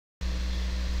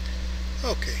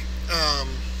Okay.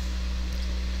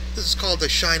 This is called the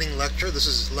Shining Lecture. This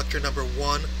is lecture number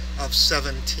 1 of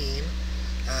 17.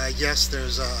 Yes,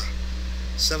 there's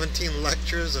 17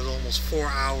 lectures. There's almost 4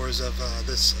 hours of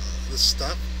this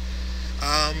stuff.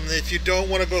 If you don't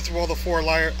want to go through all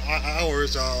the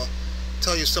hours, I'll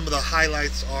tell you some of the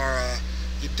highlights are.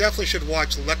 You definitely should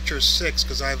watch lecture 6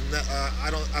 because I've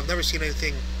never seen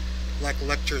anything like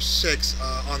lecture 6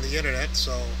 on the internet.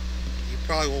 So you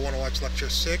probably will want to watch lecture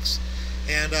 6,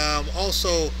 and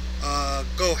also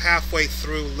go halfway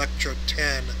through lecture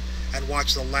 10 and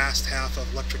watch the last half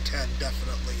of lecture 10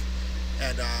 definitely.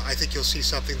 And I think you'll see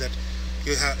something that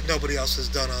nobody else has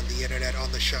done on the internet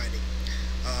on The Shining.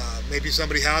 Maybe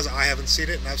somebody has. I haven't seen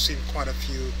it, and I've seen quite a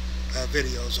few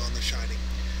videos on The Shining.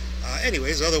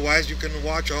 Anyways, otherwise you can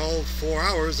watch all 4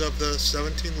 hours of the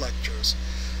 17 lectures.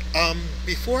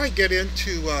 Before I get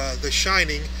into The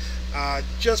Shining,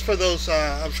 just for those,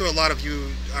 I'm sure a lot of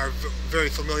you are very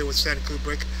familiar with Stanley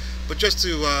Kubrick, but just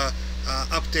to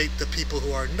update the people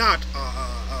who are not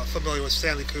familiar with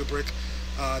Stanley Kubrick,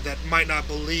 that might not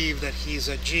believe that he's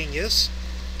a genius,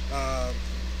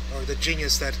 or the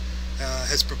genius that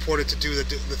has purported to do the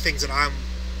things that I'm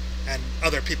and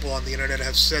other people on the internet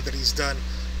have said that he's done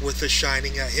with The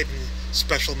Shining, hidden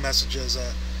special messages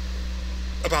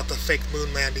about the fake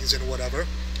moon landings and whatever.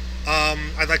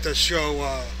 I'd like to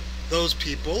show those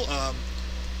people,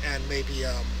 and maybe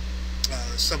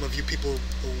some of you people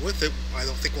with it, I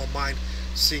don't think will mind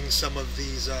seeing some of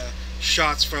these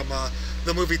shots from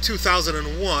the movie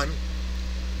 2001,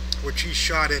 which he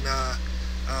shot in, I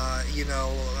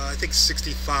think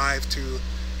 65 to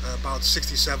about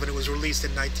 67. It was released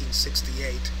in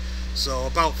 1968, so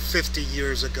about 50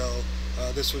 years ago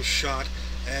this was shot,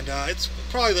 and it's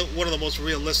probably one of the most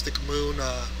realistic moon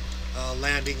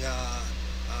landing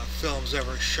films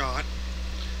ever shot.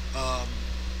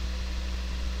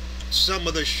 Some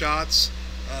of the shots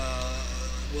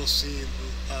we'll see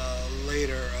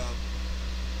later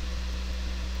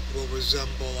will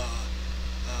resemble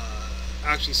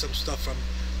actually some stuff from,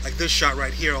 like this shot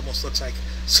right here almost looks like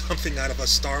something out of a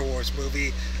Star Wars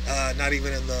movie, not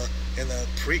even in the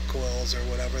prequels or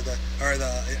whatever,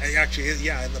 actually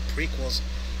yeah, in the prequels,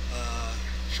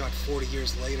 shot 40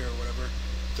 years later or whatever,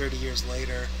 30 years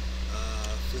later.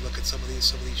 If we look at some of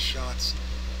these shots,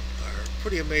 are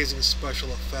pretty amazing special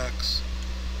effects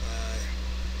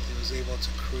he was able to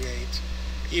create.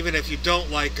 Even if you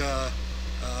don't like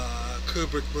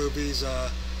Kubrick movies,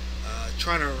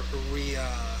 try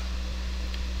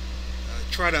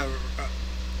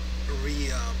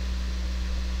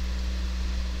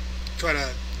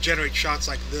to generate shots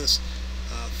like this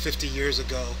 50 years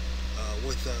ago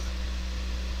with the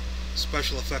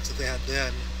special effects that they had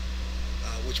then,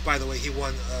 which by the way he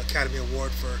won Academy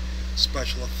Award for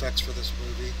special effects for this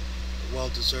movie, well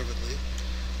deservedly.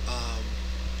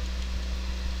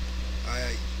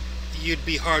 You'd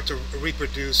be hard to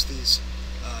reproduce these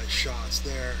shots.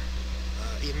 They're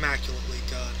immaculately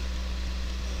done,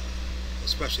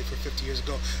 especially for 50 years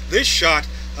ago. This shot,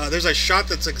 there's a shot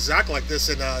that's exactly like this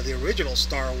in the original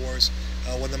Star Wars,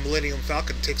 when the Millennium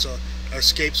Falcon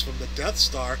escapes from the Death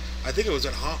Star. I think it was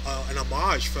an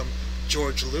homage from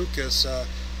George Lucas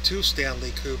to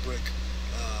Stanley Kubrick.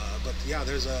 But yeah,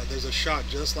 there's a shot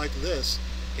just like this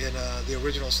in the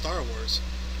original Star Wars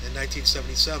in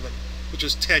 1977, which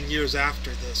was 10 years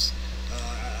after this.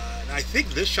 And I think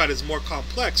this shot is more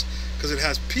complex because it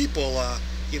has people,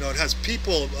 it has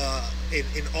people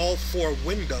in all 4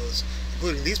 windows,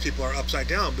 including these people are upside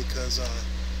down because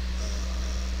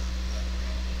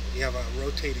you have a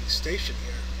rotating station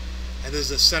here, and this is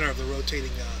the center of the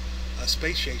rotating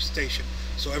space station.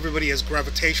 So everybody is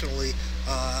gravitationally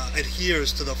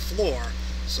adheres to the floor.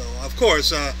 So of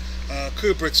course,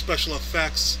 Kubrick's special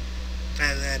effects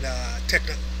and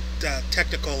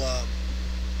technical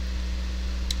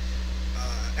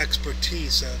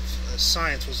expertise of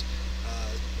science was,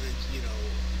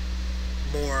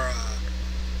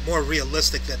 more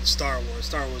realistic than Star Wars.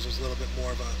 Star Wars was a little bit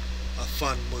more of a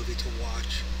fun movie to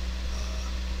watch.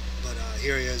 But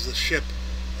here he is, the ship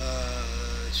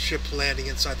landing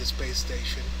inside the space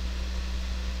station.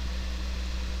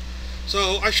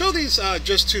 So I show these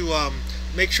just to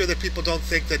make sure that people don't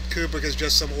think that Kubrick is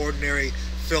just some ordinary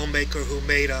filmmaker who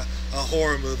made a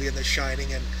horror movie in The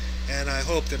Shining, and I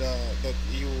hope that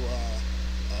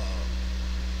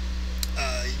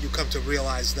you come to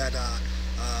realize that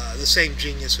the same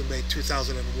genius who made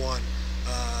 2001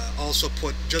 also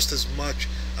put just as much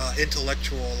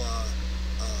intellectual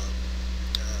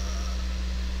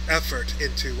effort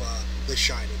into The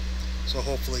Shining. So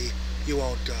hopefully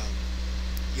you'll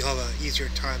have an easier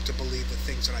time to believe the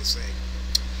things that I say.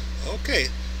 Okay,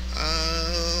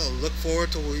 Look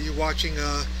forward to you watching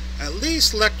at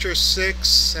least lecture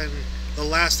 6 and the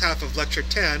last half of lecture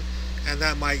 10, and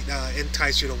that might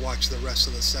entice you to watch the rest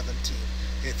of the 17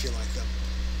 if you like them.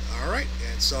 Alright,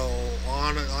 and so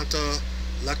on to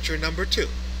lecture number 2.